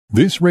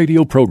This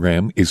radio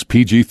program is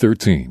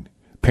PG-13.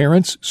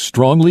 Parents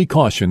strongly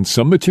caution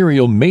some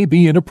material may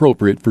be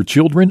inappropriate for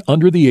children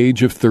under the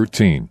age of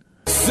 13.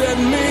 Set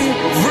me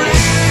free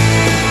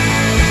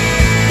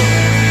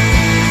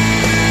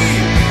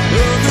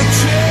of the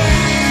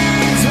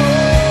chains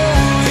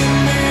holding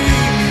me.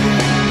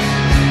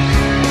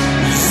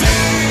 Is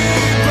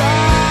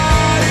anybody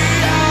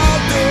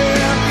out there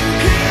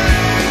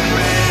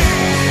hearing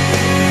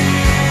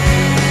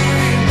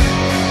me?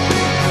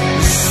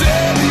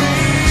 Set me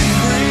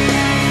free.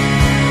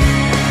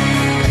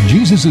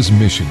 Jesus'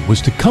 mission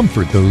was to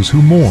comfort those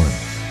who mourn,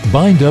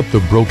 bind up the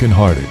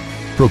brokenhearted,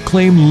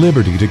 proclaim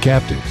liberty to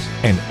captives,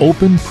 and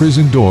open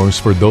prison doors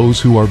for those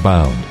who are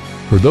bound.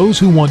 For those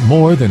who want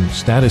more than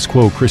status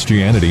quo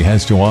Christianity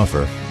has to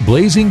offer,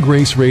 Blazing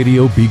Grace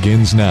Radio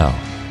begins now.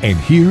 And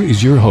here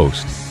is your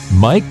host,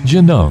 Mike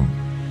Janung.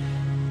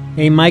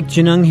 Hey, Mike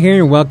Janung here,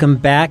 and welcome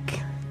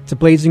back to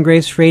Blazing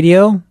Grace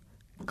Radio.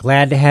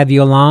 Glad to have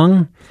you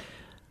along.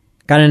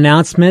 Got an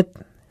announcement.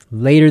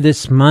 Later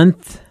this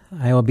month,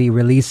 I will be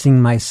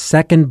releasing my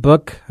second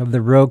book of the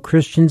Rogue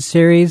Christian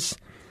series,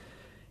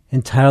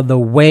 entitled The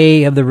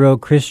Way of the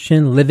Rogue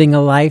Christian, Living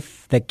a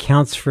Life That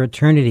Counts for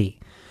Eternity.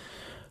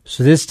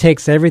 So this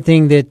takes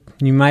everything that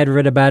you might have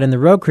read about in the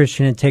Rogue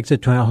Christian and takes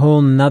it to a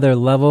whole nother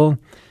level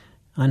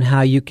on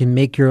how you can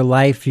make your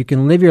life, you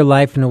can live your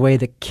life in a way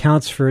that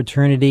counts for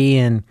eternity.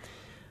 And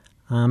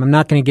I'm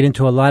not going to get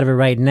into a lot of it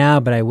right now,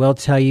 but I will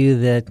tell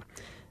you that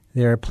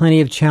there are plenty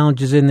of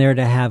challenges in there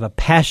to have a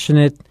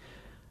passionate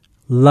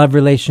love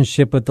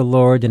relationship with the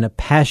Lord and a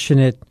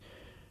passionate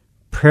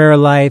prayer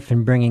life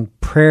and bringing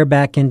prayer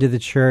back into the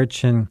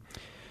church.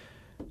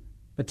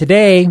 But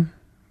today,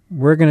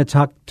 we're going to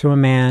talk to a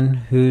man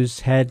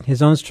who's had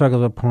his own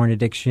struggle with porn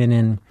addiction.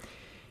 And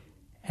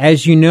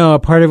as you know, a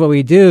part of what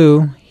we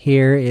do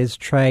here is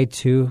try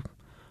to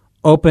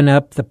open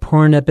up the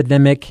porn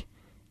epidemic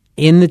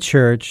in the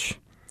church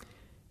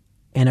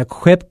and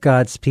equip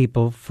God's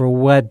people for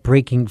what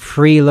breaking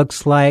free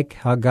looks like,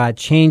 how God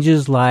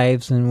changes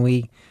lives. And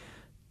we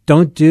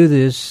don't do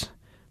this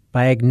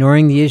by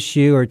ignoring the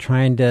issue or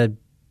trying to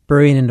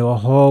bury it into a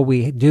hole.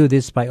 We do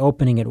this by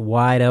opening it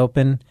wide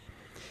open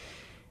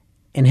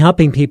and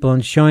helping people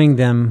and showing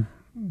them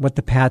what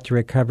the path to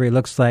recovery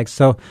looks like.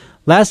 So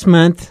last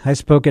month, I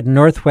spoke at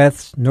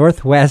Northwest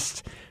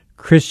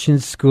Christian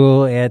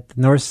School at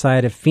the north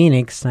side of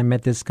Phoenix. I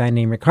met this guy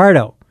named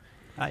Ricardo.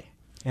 Hi.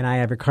 And I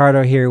have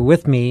Ricardo here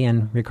with me.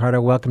 And Ricardo,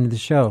 welcome to the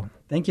show.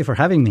 Thank you for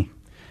having me.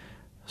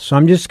 So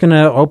I'm just going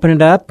to open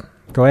it up.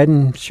 Go ahead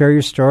and share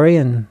your story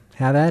and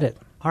have at it.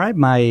 All right.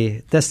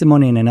 My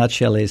testimony in a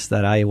nutshell is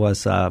that I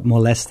was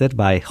molested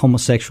by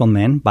homosexual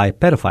men, by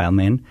pedophile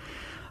men,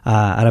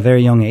 at a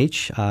very young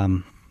age.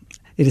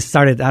 It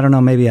started, I don't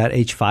know, maybe at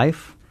age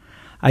 5.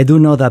 I do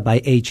know that by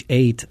age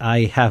 8, I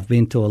have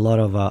been to a lot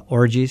of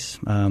orgies.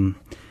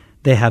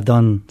 They have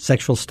done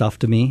sexual stuff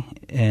to me.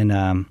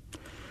 And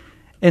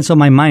so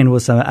my mind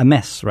was a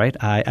mess, right?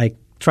 I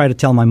tried to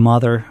tell my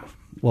mother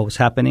what was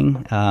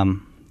happening.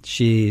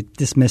 She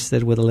dismissed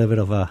it with a little bit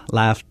of a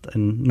laugh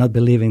and not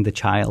believing the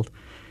child.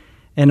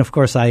 And, of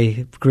course,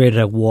 I created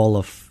a wall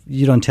of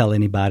you don't tell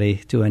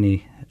anybody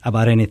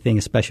about anything,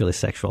 especially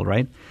sexual,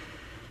 right?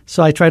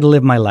 So I tried to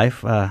live my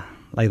life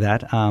like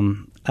that.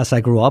 As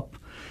I grew up,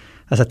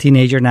 as a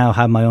teenager now, I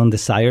have my own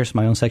desires,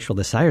 my own sexual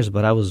desires,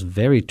 but I was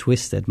very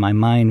twisted. My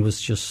mind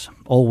was just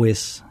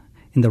always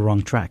in the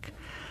wrong track.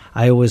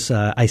 I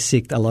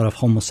seeked a lot of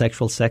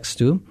homosexual sex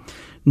too.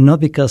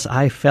 Not because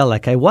I felt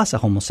like I was a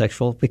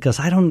homosexual, because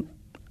I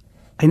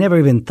never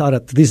even thought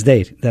to this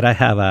day that I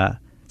have a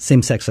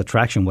same-sex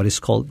attraction, what is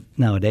called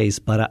nowadays.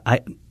 But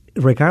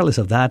regardless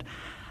of that,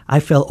 I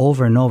fell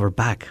over and over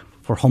back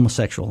for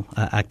homosexual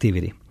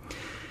activity.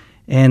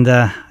 And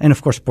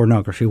of course,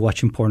 pornography,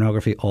 watching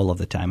pornography all of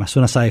the time. As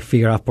soon as I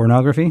figure out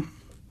pornography,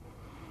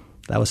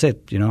 that was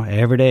it.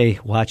 Every day,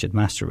 watch it,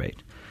 masturbate.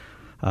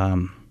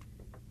 And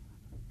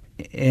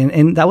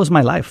that was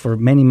my life for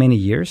many, many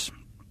years.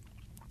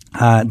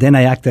 Then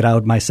I acted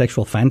out my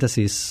sexual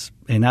fantasies,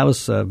 and I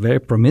was very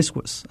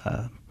promiscuous,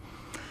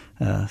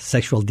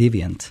 sexual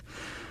deviant.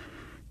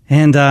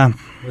 And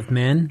with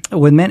men?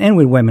 With men and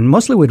with women,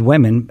 mostly with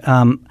women.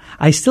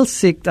 I still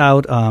seeked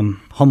out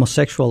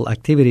homosexual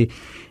activity.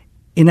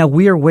 In a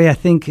weird way, I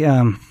think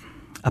a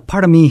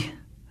part of me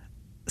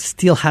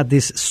still had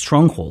this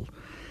stronghold.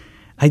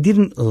 I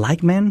didn't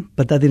like men,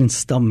 but that didn't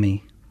stop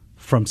me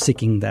from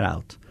seeking that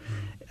out.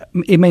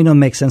 It may not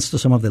make sense to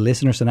some of the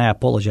listeners, and I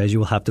apologize. You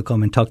will have to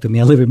come and talk to me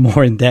a little bit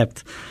more in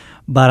depth.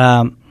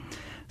 But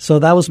so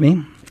that was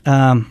me.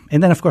 And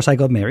then, of course, I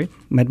got married,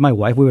 met my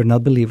wife. We were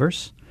not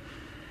believers.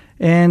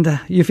 And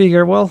you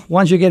figure, well,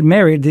 once you get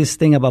married, this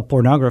thing about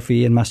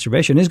pornography and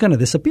masturbation is going to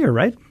disappear,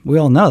 right? We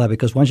all know that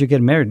because once you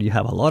get married, you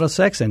have a lot of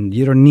sex and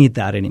you don't need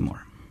that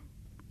anymore.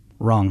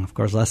 Wrong. Of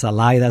course, that's a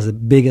lie. That's the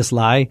biggest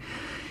lie.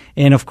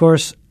 And, of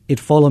course, it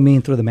followed me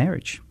through the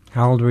marriage.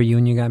 How old were you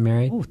when you got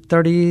married?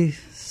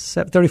 34.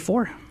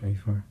 34.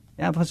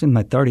 Yeah, I was in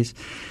my 30s.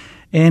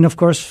 And, of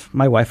course,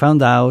 my wife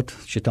found out.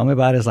 She told me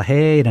about it. It's like,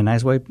 hey, in a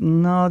nice way,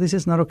 no, this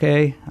is not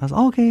okay. I was,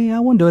 okay, I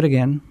won't do it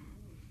again.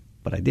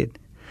 But I did.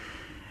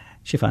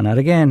 She found out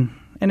again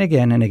and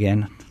again and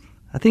again.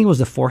 I think it was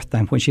the fourth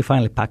time when she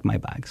finally packed my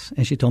bags.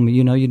 And she told me,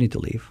 you need to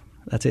leave.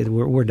 That's it.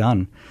 We're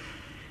done.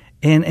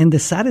 And the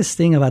saddest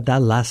thing about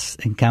that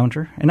last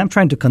encounter, and I'm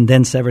trying to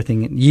condense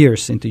everything in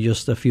years into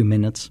just a few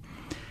minutes.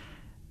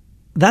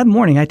 That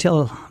morning, I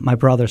tell my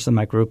brothers in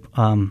my group,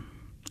 I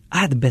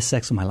had the best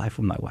sex of my life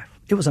with my wife.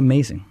 It was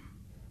amazing.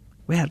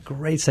 We had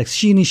great sex.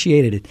 She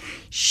initiated it.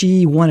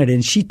 She wanted it.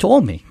 And she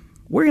told me,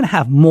 we're going to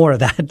have more of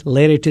that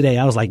later today.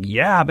 I was like,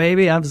 yeah,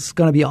 baby, it's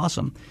going to be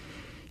awesome.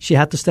 She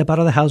had to step out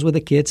of the house with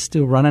the kids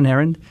to run an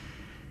errand.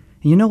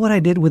 And you know what I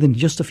did within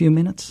just a few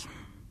minutes?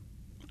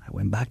 I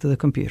went back to the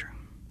computer.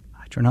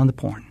 I turned on the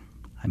porn.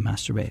 I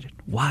masturbated.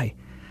 Why?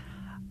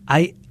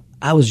 I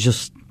was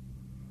just,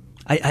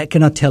 I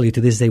cannot tell you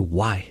to this day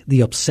why.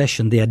 The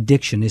obsession, the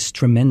addiction is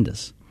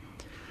tremendous.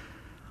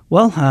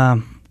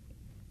 Well,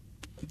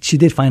 she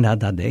did find out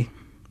that day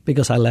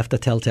because I left a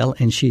telltale,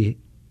 and she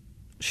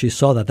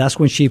saw that. That's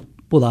when she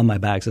pulled out my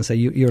bags and said,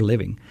 you're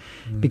leaving.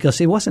 Because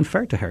it wasn't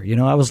fair to her.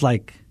 I was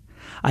like,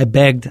 I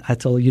begged. I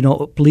told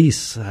her,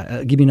 please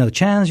give me another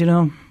chance,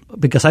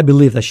 because I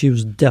believe that she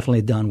was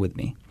definitely done with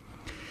me.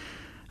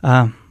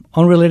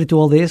 Unrelated to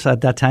all this,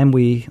 at that time,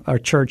 our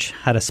church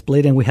had a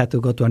split, and we had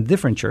to go to a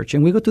different church.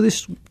 And we go to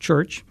this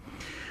church,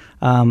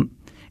 and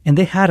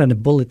they had on a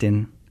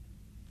bulletin,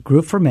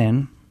 group for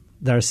men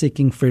that are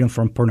seeking freedom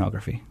from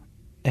pornography.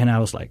 And I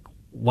was like,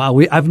 wow,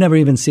 I've never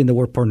even seen the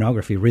word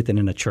pornography written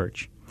in a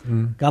church.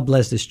 God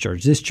bless this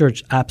church. This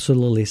church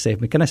absolutely saved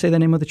me. Can I say the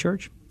name of the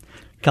church?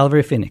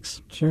 Calvary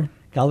Phoenix. Sure.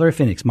 Calvary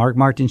Phoenix, Mark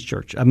Martin's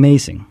church.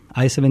 Amazing.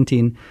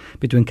 I-17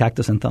 between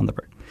Cactus and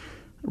Thunderbird.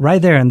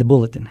 Right there in the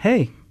bulletin,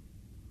 hey,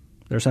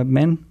 there's a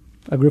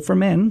group for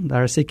men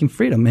that are seeking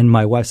freedom. And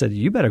my wife said,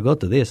 you better go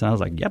to this. And I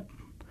was like, yep.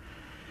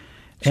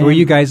 So were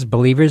you guys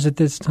believers at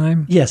this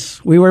time?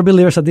 Yes, we were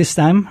believers at this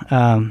time.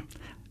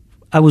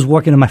 I was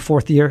working in my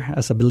fourth year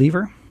as a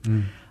believer.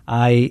 When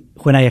I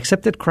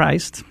accepted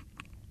Christ,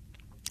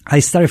 I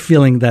started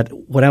feeling that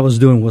what I was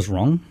doing was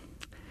wrong.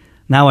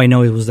 Now I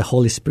know it was the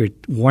Holy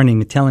Spirit warning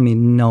me, telling me,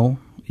 no,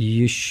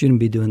 you shouldn't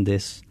be doing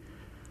this.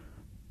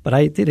 But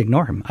I did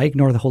ignore him. I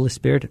ignored the Holy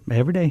Spirit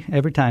every day,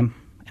 every time,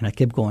 and I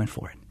kept going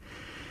for it.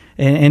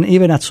 And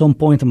even at some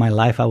point in my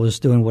life, I was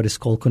doing what is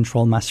called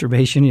controlled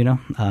masturbation,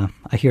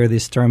 I hear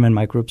this term in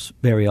my groups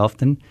very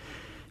often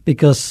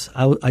because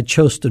I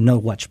chose to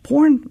not watch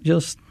porn,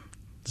 just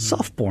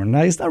soft porn.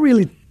 Now, it's not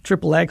really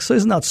XXX, so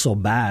it's not so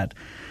bad.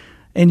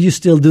 And you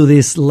still do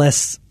this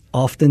less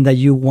often than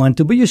you want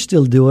to, but you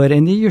still do it,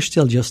 and you're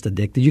still just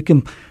addicted. You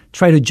can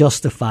try to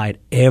justify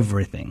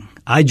everything.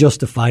 I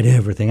justified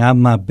everything.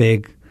 I'm a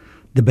big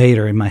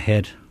debater in my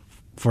head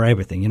for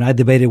everything. I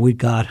debated with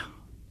God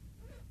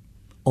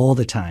all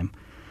the time.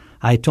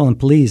 I told him,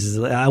 please,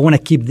 I want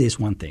to keep this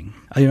one thing.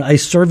 I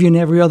serve you in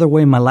every other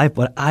way in my life,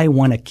 but I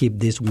want to keep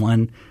this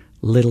one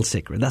little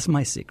secret. That's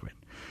my secret.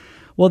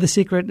 Well, the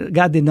secret,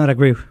 God did not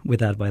agree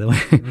with that, by the way.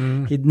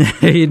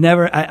 He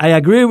never, I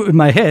agree with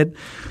my head,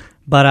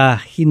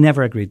 but he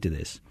never agreed to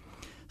this.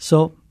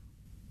 So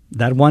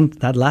that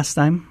last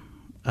time,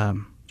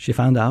 she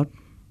found out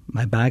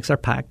my bags are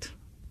packed.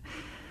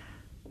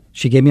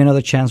 She gave me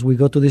another chance. We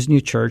go to this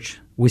new church.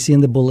 We see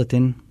in the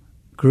bulletin,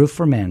 group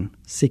for men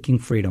seeking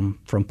freedom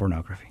from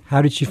pornography.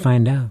 How did you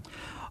find out?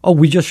 Oh,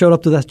 we just showed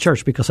up to that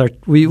church because I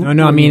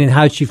mean,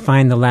 how did you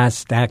find the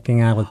last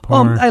acting out with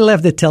porn? I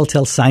left the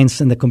telltale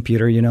signs in the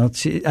computer,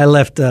 I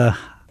left... the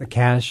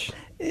cache?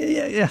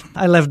 Yeah.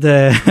 I left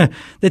the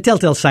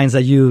telltale signs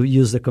that you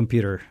use the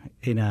computer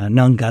in a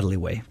non-godly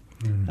way.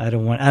 I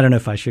don't know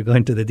if I should go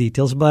into the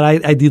details, but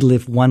I did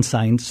leave one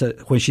sign. So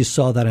when she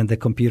saw that on the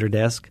computer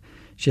desk,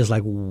 she was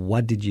like,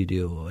 what did you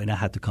do? And I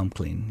had to come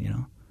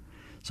clean,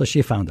 So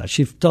she found out.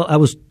 I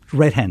was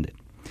red-handed.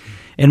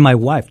 And my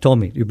wife told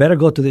me, you better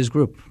go to this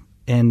group.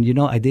 And,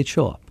 I did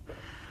show up.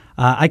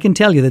 I can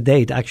tell you the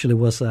date actually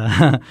was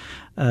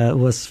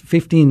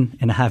 15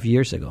 and a half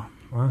years ago.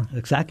 Wow.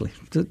 Exactly.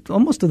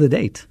 Almost to the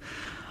date.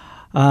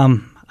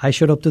 I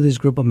showed up to this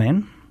group of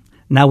men.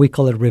 Now we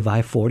call it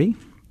Revive 40.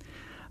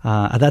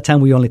 At that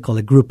time, we only call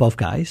it Group of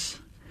Guys.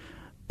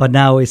 But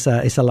now it's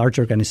a large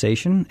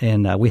organization,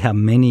 and we have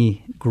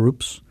many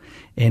groups,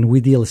 and we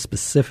deal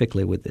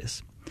specifically with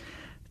this.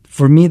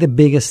 For me, the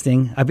biggest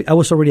thing, I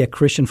was already a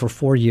Christian for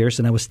 4 years,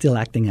 and I was still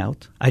acting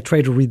out. I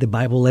tried to read the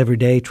Bible every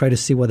day, try to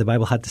see what the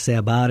Bible had to say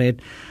about it.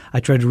 I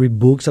tried to read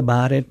books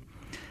about it,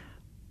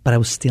 but I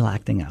was still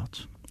acting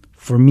out.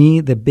 For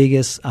me, the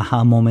biggest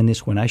aha moment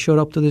is when I showed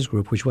up to this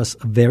group, which was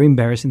a very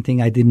embarrassing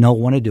thing. I did not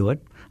want to do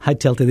it. I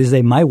tell to this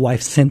day, my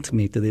wife sent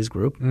me to this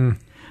group,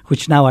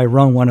 which now I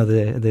run one of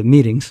the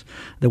meetings,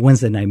 the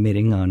Wednesday night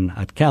meeting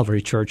at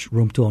Calvary Church,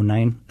 room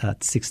 209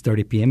 at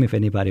 6:30 p.m. if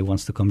anybody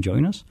wants to come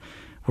join us.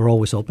 We're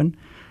always open.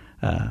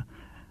 Gosh,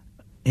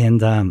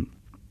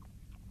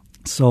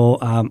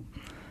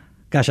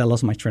 I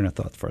lost my train of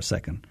thought for a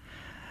second.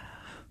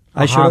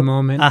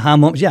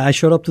 moment. Yeah, I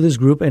showed up to this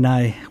group,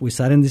 and we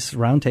sat in this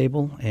round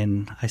table,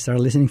 and I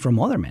started listening from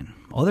other men,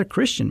 other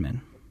Christian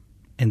men,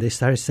 and they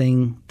started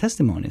saying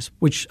testimonies,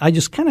 which I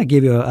just kind of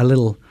gave you a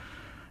little,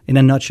 in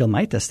a nutshell,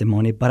 my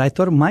testimony. But I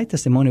thought my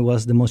testimony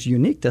was the most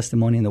unique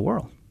testimony in the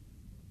world.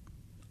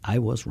 I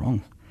was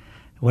wrong.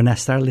 When I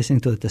started listening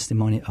to the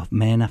testimony of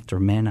man after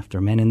man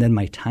after man, and then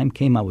my time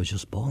came, I was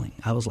just bawling.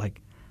 I was like,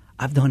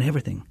 I've done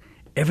everything.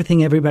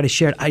 Everything everybody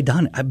shared, I've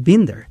done it. I've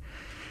been there.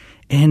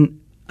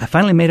 And I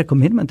finally made a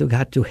commitment to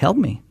God to help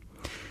me.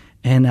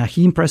 And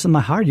he impressed in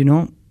my heart, you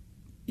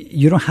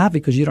don't have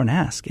because you don't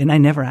ask. And I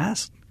never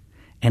asked.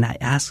 And I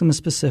asked him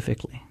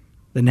specifically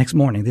the next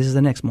morning, this is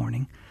the next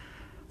morning,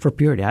 for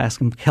purity. I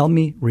asked him, help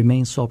me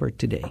remain sober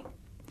today.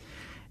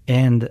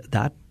 And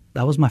that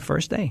was my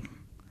first day.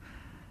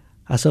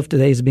 As of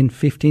today, it's been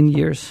 15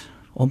 years,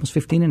 almost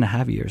 15 and a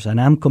half years, and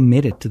I'm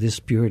committed to this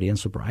purity and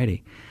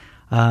sobriety.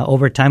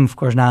 Over time, of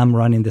course, now I'm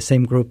running the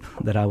same group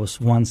that I was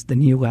once the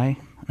new guy.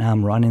 Now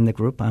I'm running the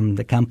group. I'm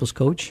the campus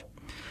coach.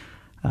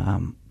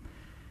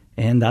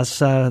 And that's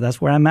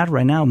where I'm at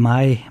right now.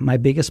 My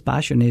biggest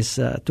passion is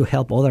to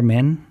help other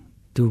men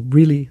to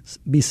really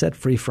be set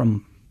free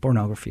from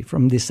pornography,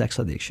 from this sex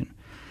addiction,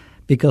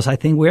 because I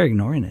think we're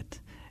ignoring it.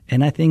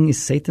 And I think it's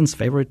Satan's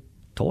favorite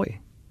toy.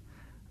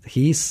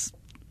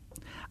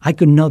 I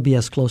could not be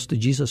as close to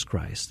Jesus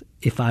Christ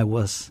if I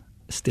was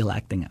still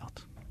acting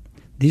out.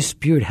 This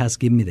purity has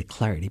given me the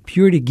clarity.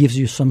 Purity gives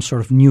you some sort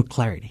of new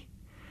clarity.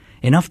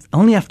 And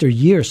only after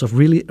years of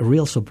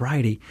real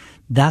sobriety,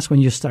 that's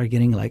when you start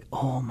getting like,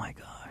 oh my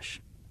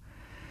gosh.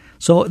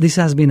 So this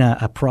has been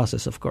a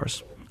process, of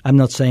course. I'm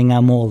not saying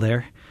I'm all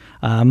there.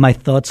 My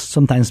thoughts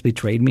sometimes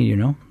betrayed me,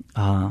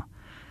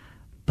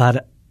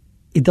 but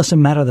it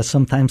doesn't matter that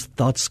sometimes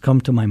thoughts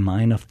come to my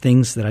mind of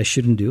things that I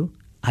shouldn't do.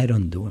 I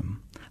don't do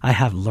them. I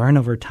have learned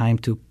over time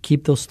to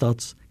keep those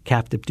thoughts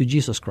captive to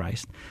Jesus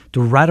Christ,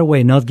 to right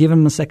away not give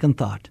him a second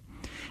thought,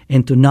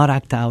 and to not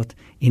act out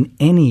in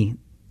any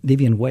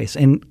deviant ways.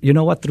 And you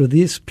know what? Through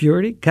this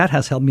purity, God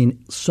has helped me in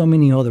so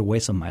many other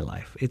ways of my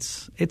life.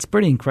 It's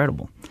pretty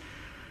incredible.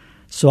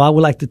 So I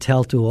would like to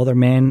tell to other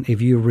men,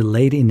 if you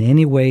relate in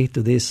any way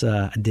to this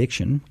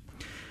addiction,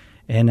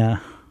 and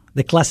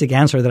the classic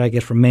answer that I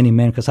get from many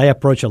men, because I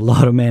approach a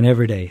lot of men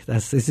every day.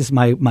 This is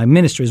my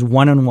ministry is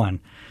one-on-one.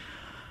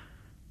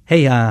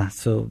 Hey,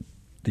 so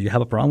do you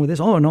have a problem with this?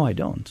 Oh, no, I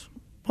don't.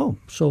 Oh,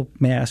 so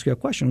may I ask you a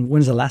question?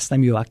 When's the last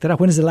time you acted out?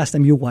 When is the last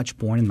time you watched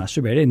porn and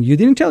masturbated and you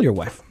didn't tell your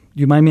wife?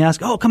 Do you mind me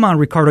asking? Oh, come on,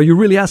 Ricardo, you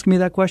really asking me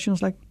that question?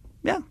 It's like,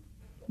 yeah.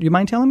 Do you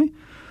mind telling me?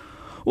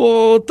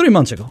 Oh, 3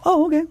 months ago.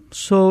 Oh, okay.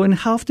 So, and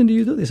how often do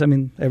you do this? I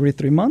mean, every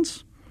 3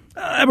 months?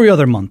 Every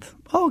other month.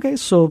 Oh, okay.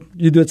 So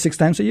you do it 6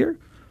 times a year?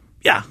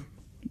 Yeah.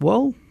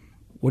 Well,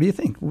 what do you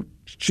think?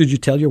 Should you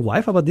tell your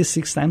wife about this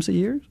 6 times a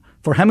year?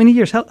 For how many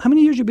years? How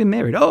many years you been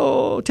married?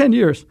 Oh, 10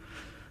 years.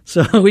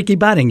 So we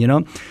keep adding,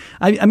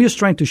 I'm just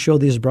trying to show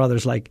these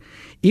brothers, like,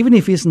 even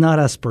if it's not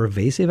as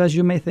pervasive as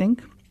you may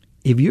think,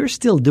 if you're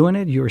still doing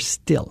it, you're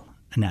still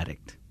an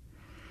addict.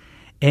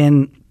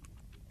 And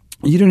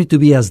you don't need to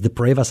be as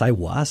depraved as I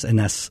was and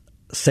as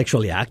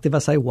sexually active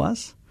as I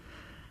was,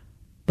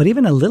 but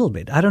even a little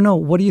bit. I don't know.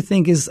 What do you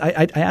think is,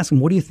 I asked him,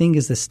 what do you think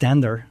is the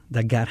standard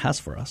that God has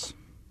for us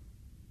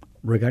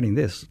regarding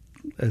this?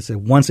 Is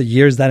it once a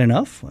year, is that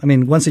enough? I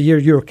mean, once a year,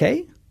 you're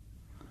okay?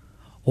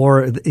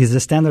 Or is the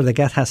standard that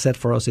God has set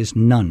for us is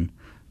none?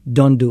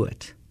 Don't do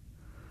it.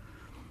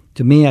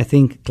 To me, I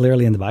think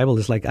clearly in the Bible,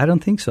 it's like, I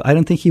don't think so. I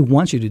don't think he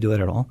wants you to do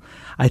it at all.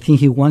 I think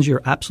he wants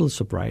your absolute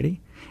sobriety,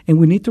 and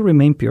we need to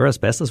remain pure as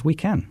best as we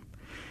can.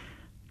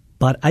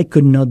 But I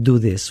could not do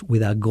this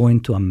without going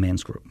to a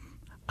men's group.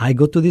 I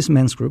go to this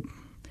men's group,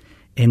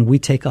 and we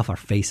take off our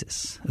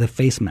faces, the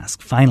face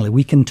mask. Finally,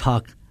 we can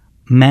talk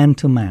man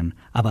to man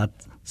about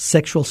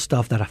sexual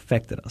stuff that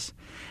affected us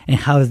and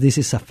how this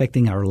is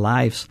affecting our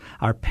lives,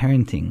 our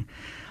parenting,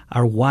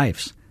 our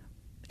wives.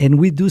 And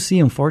we do see,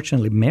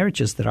 unfortunately,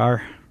 marriages that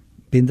are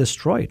being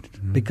destroyed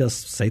because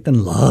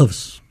Satan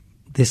loves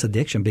this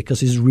addiction, because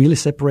he's really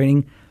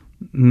separating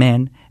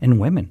men and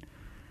women.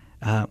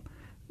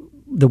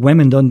 The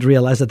women don't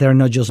realize that they're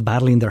not just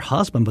battling their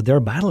husband, but they're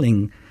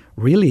battling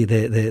really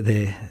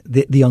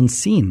the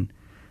unseen.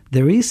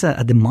 There is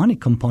a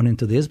demonic component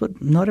to this,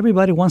 but not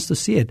everybody wants to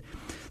see it.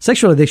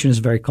 Sexual addiction is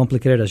very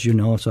complicated, as you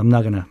know, so I'm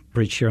not going to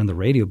preach here on the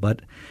radio,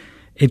 but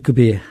it could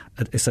be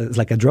it's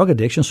like a drug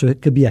addiction, so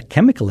it could be a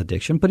chemical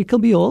addiction, but it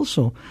could be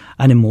also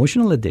an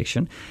emotional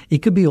addiction. It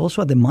could be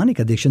also a demonic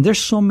addiction. There's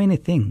so many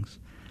things.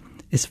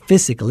 It's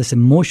physical, it's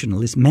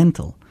emotional, it's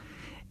mental.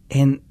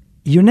 And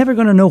you're never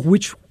going to know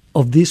which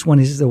of these one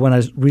is the one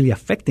that's really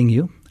affecting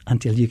you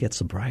until you get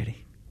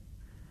sobriety.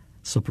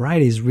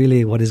 Sobriety is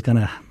really what is going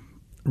to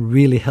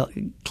really help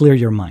clear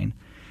your mind.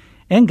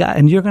 And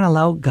you're going to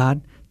allow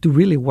God to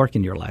really work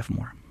in your life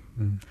more.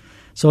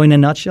 So in a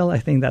nutshell, I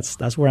think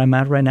that's where I'm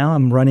at right now.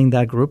 I'm running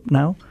that group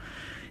now.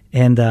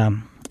 And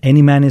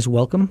any man is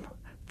welcome.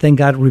 Thank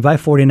God, Revive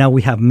 40 now,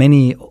 we have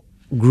many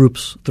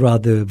groups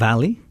throughout the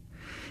valley.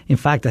 In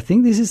fact, I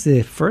think this is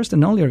the first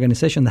and only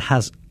organization that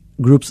has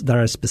groups that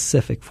are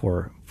specific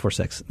for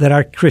sex, that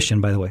are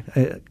Christian, by the way.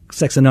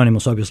 Sex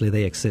Anonymous, obviously,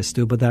 they exist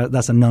too, but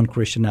that's a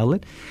non-Christian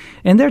outlet.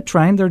 And they're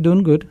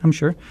doing good, I'm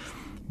sure.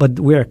 But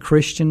we're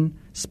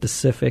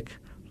Christian-specific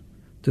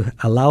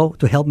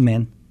to help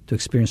men to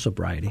experience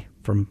sobriety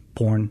from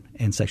porn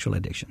and sexual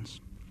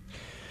addictions.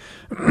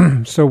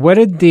 So what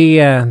did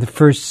the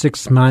first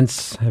 6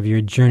 months of your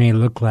journey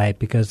look like?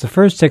 Because the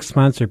first 6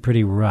 months are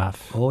pretty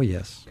rough. Oh,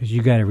 yes. Because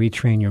you got to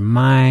retrain your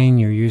mind.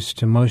 You're used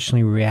to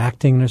emotionally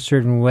reacting in a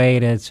certain way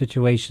to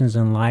situations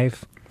in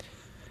life.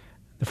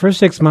 The first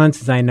 6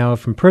 months, as I know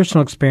from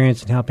personal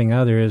experience and helping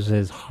others,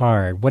 is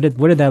hard. What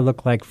did that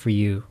look like for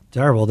you?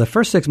 Terrible. The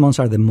first 6 months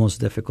are the most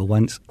difficult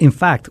ones. In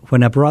fact,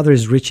 when a brother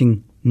is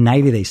reaching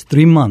 90 days,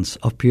 3 months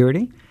of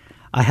purity,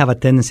 I have a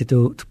tendency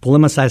to pull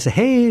him aside and say,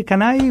 hey,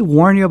 can I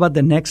warn you about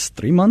the next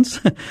 3 months?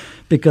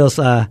 Because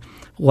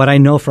what I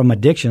know from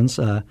addictions,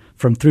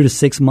 from 3 to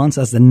 6 months,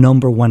 that's the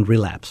number one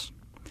relapse.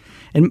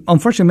 And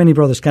unfortunately, many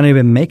brothers can't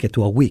even make it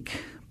to a week.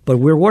 But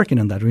we're working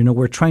on that.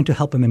 We're trying to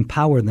help them,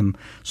 empower them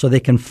so they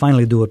can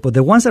finally do it. But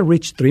the ones that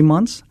reach 3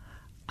 months,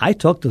 I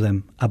talk to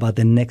them about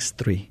the next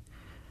 3.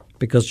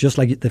 Because just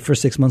like the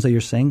first 6 months that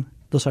you're saying,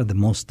 those are the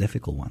most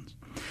difficult ones.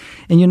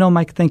 And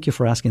Mike, thank you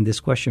for asking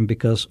this question,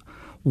 because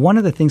one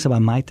of the things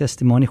about my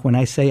testimony, when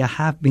I say I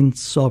have been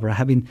sober, I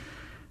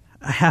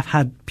have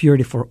had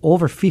purity for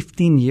over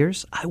 15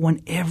 years, I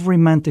want every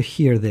man to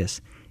hear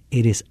this.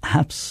 It is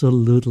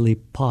absolutely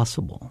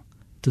possible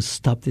to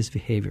stop this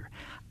behavior.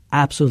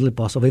 Absolutely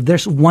possible. If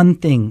there's one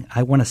thing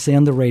I want to say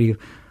on the radio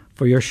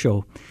for your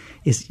show,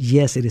 is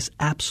yes, it is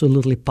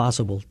absolutely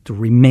possible to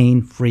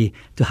remain free,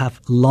 to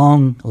have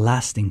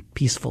long-lasting,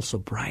 peaceful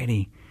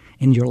sobriety,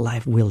 and your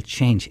life will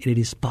change. It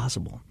is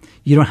possible.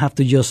 You don't have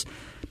to just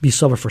be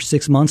sober for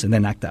 6 months and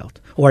then act out,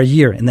 or a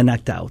year and then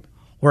act out,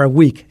 or a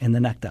week and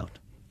then act out.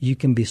 You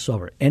can be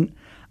sober. And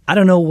I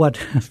don't know what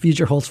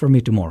future holds for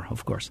me tomorrow,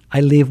 of course.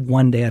 I live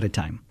one day at a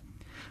time.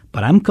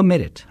 But I'm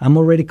committed. I'm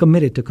already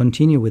committed to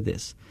continue with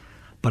this.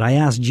 But I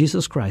ask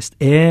Jesus Christ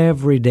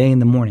every day in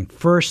the morning,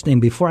 first thing,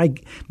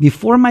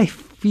 before my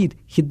feet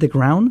hit the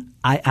ground,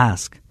 I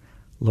ask,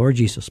 Lord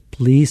Jesus,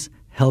 please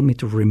help me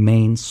to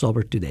remain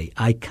sober today.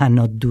 I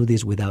cannot do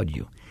this without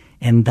you.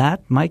 And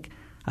that, Mike,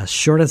 as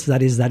short as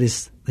that is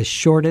the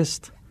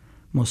shortest,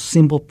 most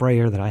simple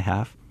prayer that I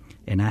have.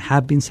 And I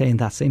have been saying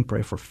that same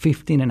prayer for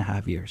 15 and a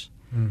half years.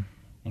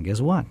 And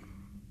guess what?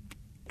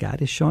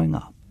 God is showing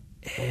up.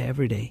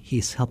 Every day,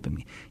 He's helping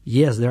me.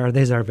 Yes, there are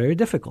days that are very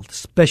difficult,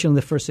 especially in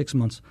the first 6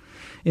 months.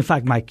 In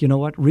fact, Mike, you know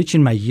what?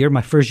 Reaching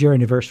my first year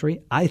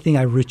anniversary, I think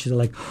I reached it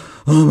like,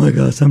 oh my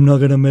gosh, I'm not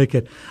going to make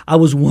it. I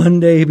was one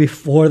day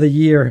before the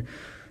year.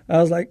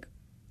 I was like,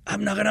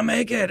 I'm not going to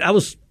make it.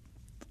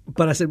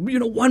 But I said,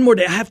 one more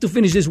day. I have to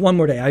finish this one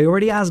more day. I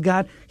already asked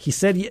God. He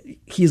said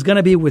He's going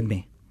to be with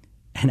me.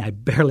 And I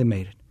barely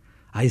made it.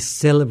 I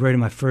celebrated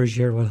my first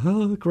year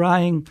with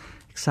crying,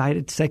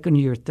 excited, second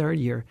year, third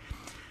year.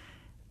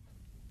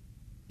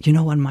 You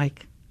know what,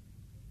 Mike?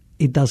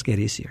 It does get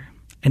easier.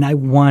 And I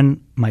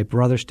want my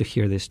brothers to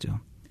hear this too.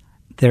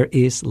 There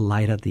is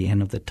light at the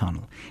end of the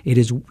tunnel.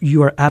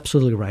 You are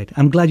absolutely right.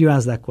 I'm glad you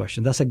asked that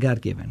question. That's a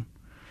God-given.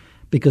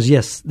 Because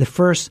yes, the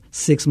first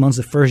 6 months,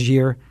 the first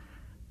year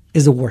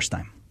is the worst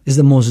time. It's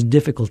the most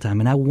difficult time.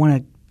 And I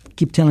want to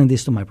keep telling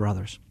this to my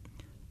brothers.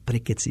 But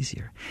it gets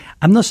easier.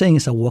 I'm not saying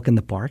it's a walk in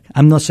the park.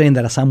 I'm not saying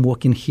that as I'm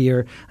walking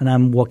here and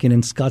I'm walking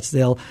in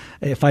Scottsdale,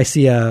 if I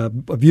see a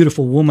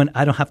beautiful woman,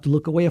 I don't have to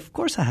look away. Of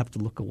course I have to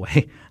look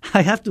away.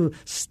 I have to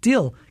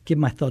still keep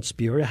my thoughts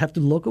pure. I have to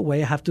look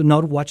away. I have to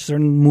not watch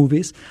certain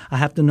movies. I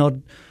have to not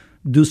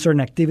do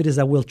certain activities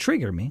that will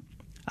trigger me.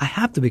 I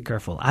have to be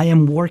careful. I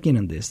am working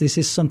on this. This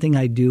is something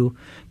I do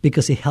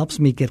because it helps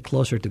me get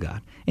closer to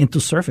God and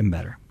to serve Him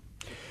better.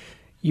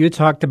 You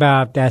talked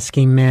about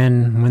asking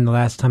men when the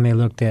last time they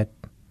looked at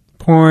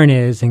porn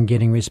is and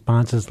getting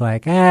responses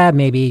like,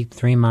 maybe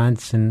 3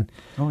 months and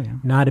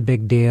not a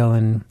big deal.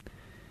 And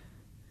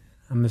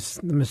I'm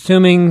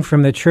assuming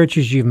from the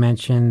churches you've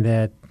mentioned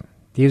that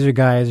these are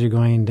guys who are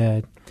going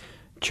to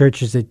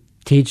churches that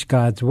teach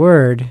God's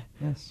Word.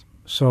 Yes.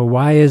 So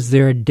why is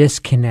there a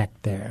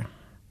disconnect there?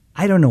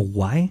 I don't know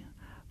why,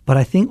 but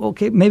I think,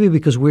 maybe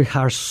because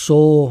it's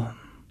so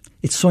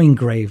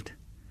engraved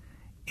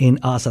in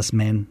us as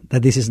men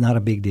that this is not a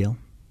big deal.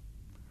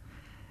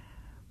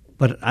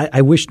 But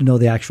I wish to know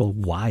the actual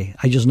why.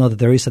 I just know that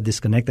there is a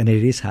disconnect and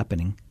it is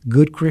happening.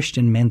 Good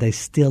Christian men, they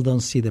still don't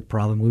see the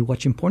problem with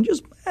watching porn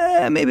just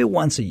maybe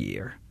once a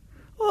year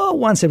or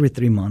once every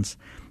 3 months.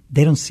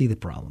 They don't see the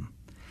problem.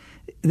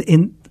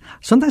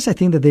 Sometimes I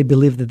think that they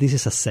believe that this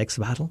is a sex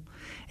battle.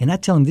 And I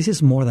tell them this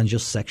is more than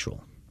just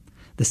sexual.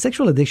 The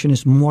sexual addiction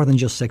is more than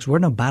just sex. We're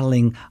not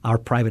battling our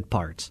private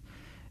parts.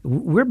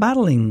 We're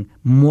battling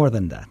more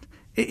than that.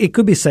 It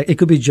could be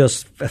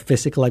just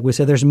physical, like we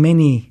said. There's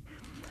many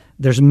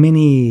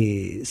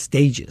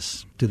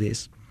stages to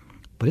this,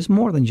 but it's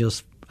more than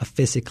just a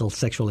physical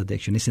sexual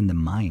addiction. It's in the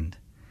mind.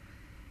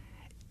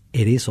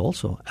 It is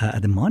also a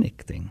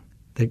demonic thing.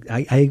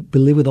 I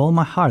believe with all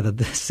my heart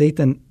that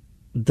Satan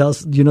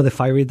does, the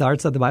fiery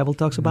darts that the Bible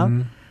talks about?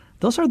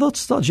 Those are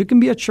those thoughts. You can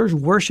be at church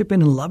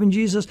worshiping and loving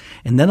Jesus,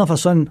 and then all of a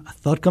sudden a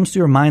thought comes to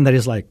your mind that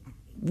is like,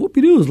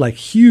 whoopie-doo, is like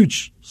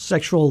huge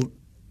sexual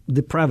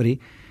depravity.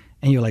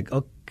 And you're like,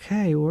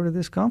 okay, where did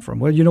this come from?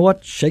 Well, you know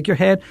what? Shake your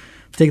head,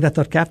 take that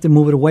thought captive,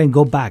 move it away, and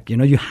go back. You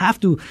know, you have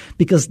to,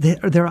 because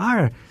there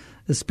are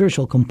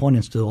spiritual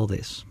components to all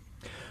this.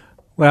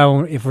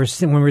 Well,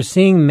 when we're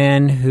seeing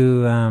men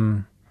who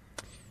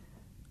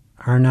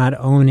are not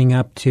owning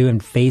up to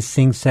and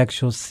facing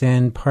sexual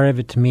sin, part of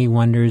it to me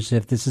wonders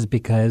if this is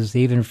because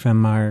even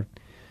from our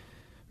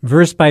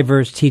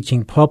verse-by-verse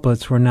teaching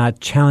pulpits, we're not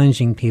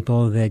challenging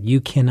people that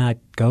you cannot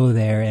go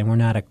there, and we're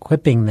not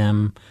equipping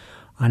them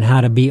on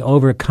how to be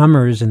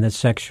overcomers in the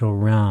sexual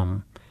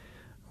realm.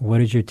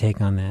 What is your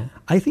take on that?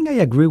 I think I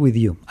agree with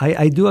you.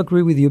 I do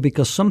agree with you,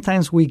 because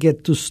sometimes we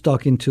get too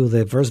stuck into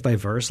the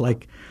verse-by-verse.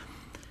 Like,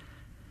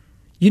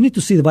 you need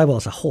to see the Bible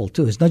as a whole,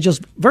 too. It's not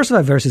just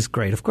verse-by-verse is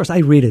great. Of course, I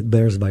read it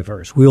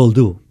verse-by-verse. We all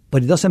do.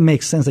 But it doesn't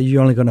make sense that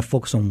you're only going to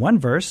focus on one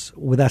verse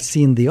without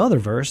seeing the other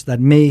verse that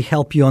may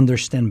help you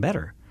understand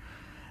better.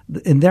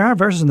 And there are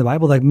verses in the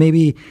Bible that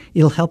maybe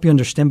it'll help you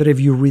understand better if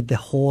you read the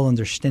whole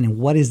understanding.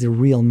 What is the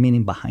real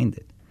meaning behind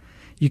it?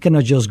 You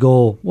cannot just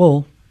go,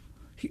 well,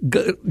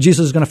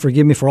 Jesus is going to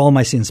forgive me for all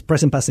my sins,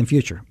 present, past, and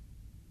future.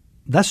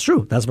 That's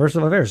true. That's verse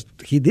by verse.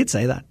 He did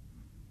say that.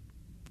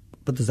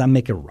 But does that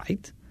make it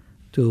right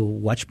to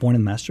watch porn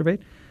and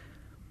masturbate?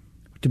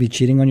 To be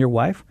cheating on your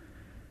wife?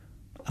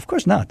 Of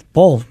course not.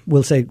 Paul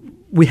will say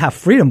we have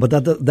freedom, but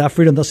that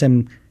freedom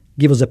doesn't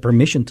give us the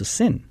permission to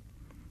sin.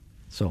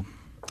 So,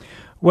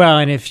 well,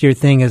 and if your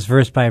thing is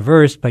verse by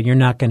verse, but you're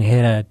not going to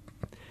hit a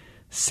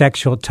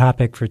sexual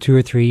topic for 2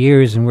 or 3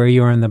 years and where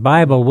you are in the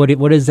Bible, what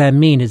does that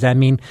mean? Does that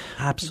mean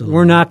absolutely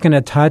we're not going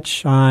to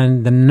touch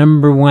on the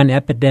number one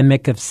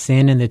epidemic of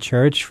sin in the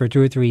church for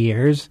 2 or 3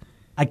 years?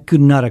 I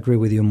could not agree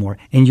with you more.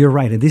 And you're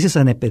right. And this is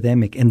an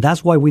epidemic. And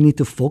that's why we need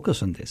to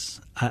focus on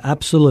this.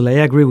 Absolutely.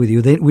 I agree with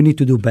you. We need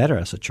to do better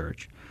as a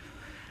church.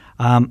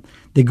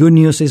 The good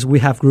news is we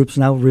have groups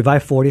now.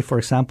 Revive 40, for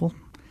example.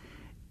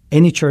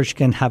 Any church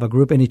can have a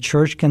group. Any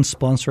church can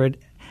sponsor it.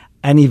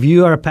 And if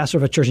you are a pastor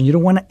of a church and you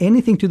don't want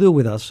anything to do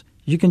with us,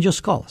 you can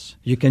just call us.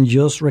 You can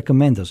just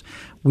recommend us.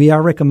 We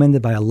are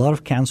recommended by a lot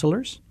of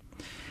counselors.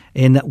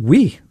 And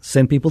we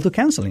send people to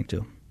counseling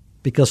too.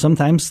 Because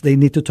sometimes they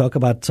need to talk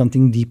about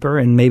something deeper,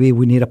 and maybe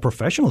we need a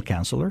professional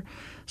counselor.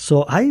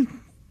 So I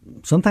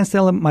sometimes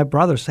tell my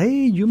brothers, hey,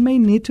 you may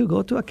need to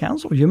go to a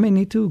counselor. You may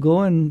need to go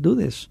and do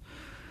this.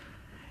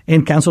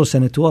 And counselors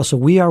send it to us. So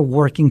we are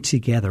working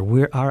together.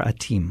 We are a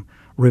team.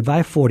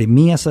 Revive 40,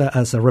 me as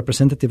a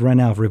representative right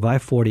now of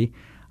Revive 40,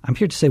 I'm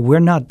here to say we're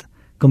not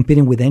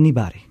competing with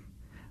anybody.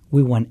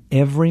 We want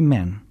every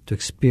man to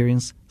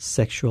experience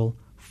sexual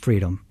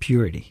freedom,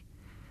 purity,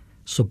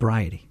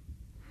 sobriety.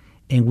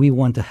 And we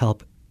want to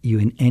help you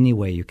in any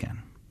way you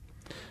can.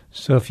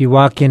 So if you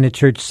walk into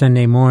church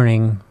Sunday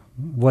morning,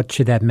 what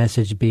should that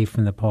message be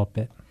from the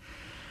pulpit?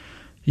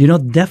 You know,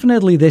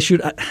 definitely they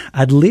should,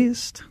 at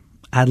least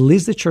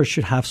the church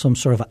should have some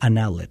sort of an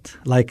outlet.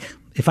 Like,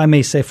 if I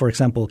may say, for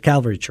example,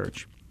 Calvary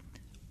Church.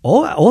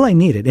 All I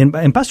needed,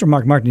 and Pastor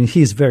Mark Martin,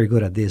 he's very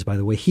good at this, by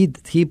the way.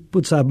 He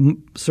puts up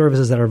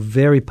services that are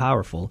very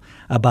powerful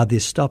about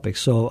this topic,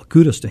 so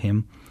kudos to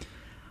him.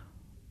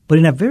 But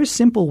in a very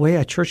simple way,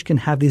 a church can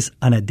have this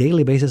on a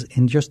daily basis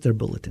in just their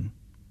bulletin.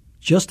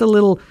 Just a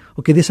little,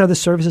 okay, these are the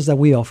services that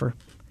we offer.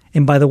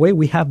 And by the way,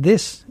 we have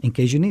this in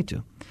case you need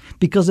to.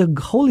 Because the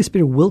Holy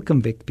Spirit will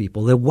convict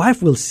people. The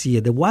wife will see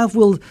it. The wife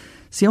will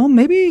say, oh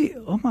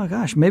my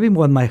gosh, maybe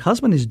what my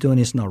husband is doing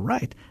is not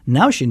right.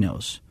 Now she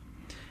knows.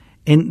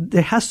 And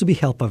there has to be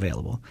help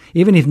available.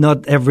 Even if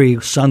not every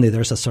Sunday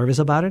there's a service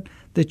about it,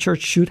 the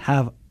church should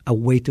have a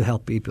way to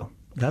help people.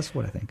 That's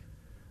what I think.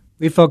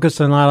 We focus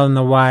a lot on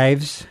the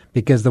wives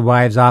because the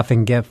wives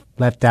often get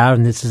left out,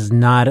 and this is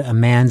not a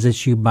man's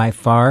issue by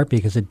far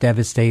because it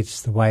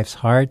devastates the wife's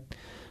heart.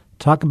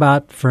 Talk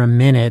about for a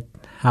minute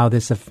how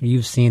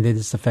you've seen that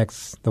this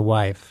affects the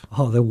wife.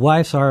 Oh, the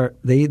wives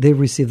they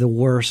receive the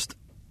worst.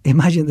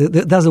 Imagine,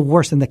 that's the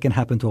worst thing that can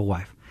happen to a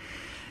wife.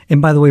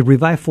 And by the way,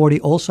 Revive 40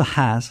 also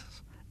has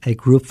a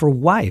group for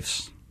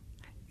wives.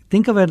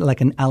 Think of it like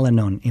an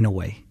Al-Anon in a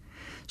way.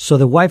 So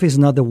the wife is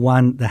not the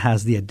one that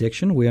has the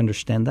addiction. We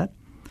understand that.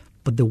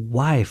 But the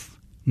wife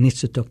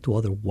needs to talk to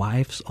other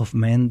wives of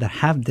men that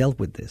have dealt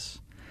with this.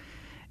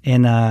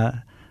 And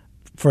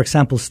for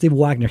example, Steve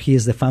Wagner, he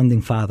is the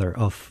founding father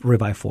of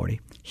Revive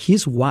 40.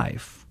 His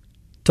wife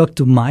talked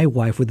to my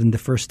wife within the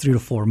first 3 to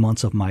 4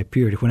 months of my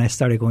period when I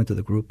started going to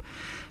the group.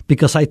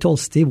 Because I told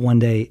Steve one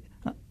day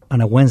on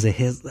a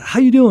Wednesday,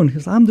 how you doing? He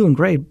says, I'm doing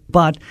great,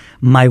 but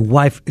my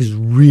wife is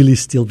really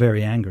still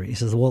very angry. He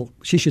says, well,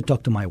 she should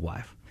talk to my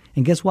wife.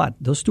 And guess what?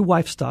 Those two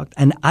wives talked,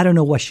 and I don't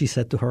know what she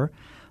said to her,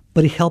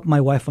 but it helped my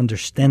wife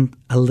understand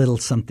a little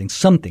something.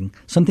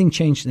 Something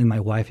changed in my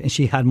wife, and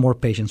she had more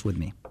patience with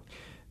me.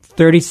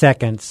 30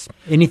 seconds.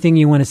 Anything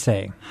you want to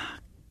say?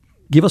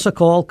 Give us a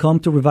call. Come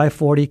to Revive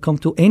 40. Come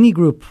to any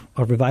group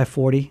of Revive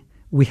 40.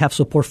 We have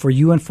support for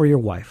you and for your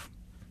wife.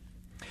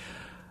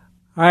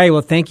 All right,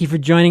 well, thank you for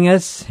joining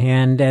us.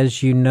 And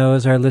as you know,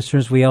 as our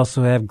listeners, we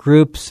also have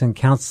groups and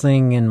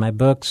counseling in my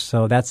books,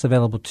 so that's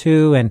available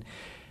too. And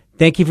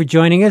thank you for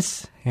joining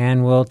us,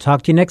 and we'll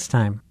talk to you next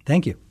time.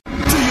 Thank you. Do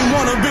you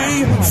want to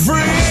be free?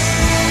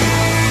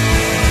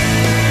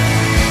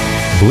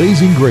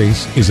 Blazing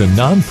Grace is a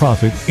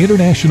non-profit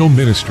international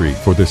ministry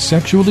for the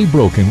sexually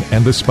broken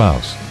and the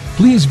spouse.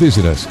 Please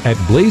visit us at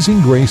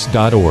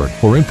blazinggrace.org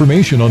for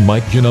information on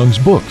Mike Genung's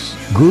books,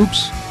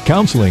 groups,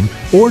 counseling,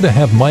 or to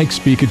have Mike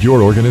speak at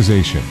your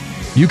organization.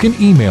 You can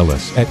email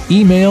us at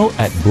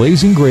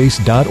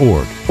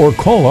email@blazinggrace.org or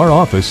call our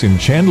office in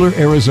Chandler,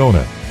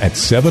 Arizona at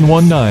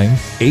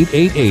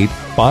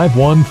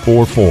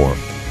 719-888-5144.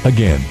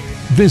 Again,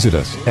 visit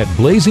us at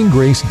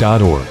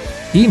blazinggrace.org.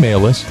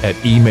 Email us at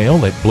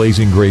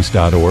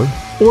email@blazinggrace.org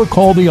or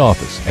call the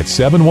office at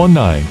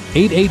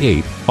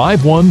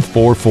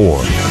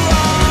 719-888-5144.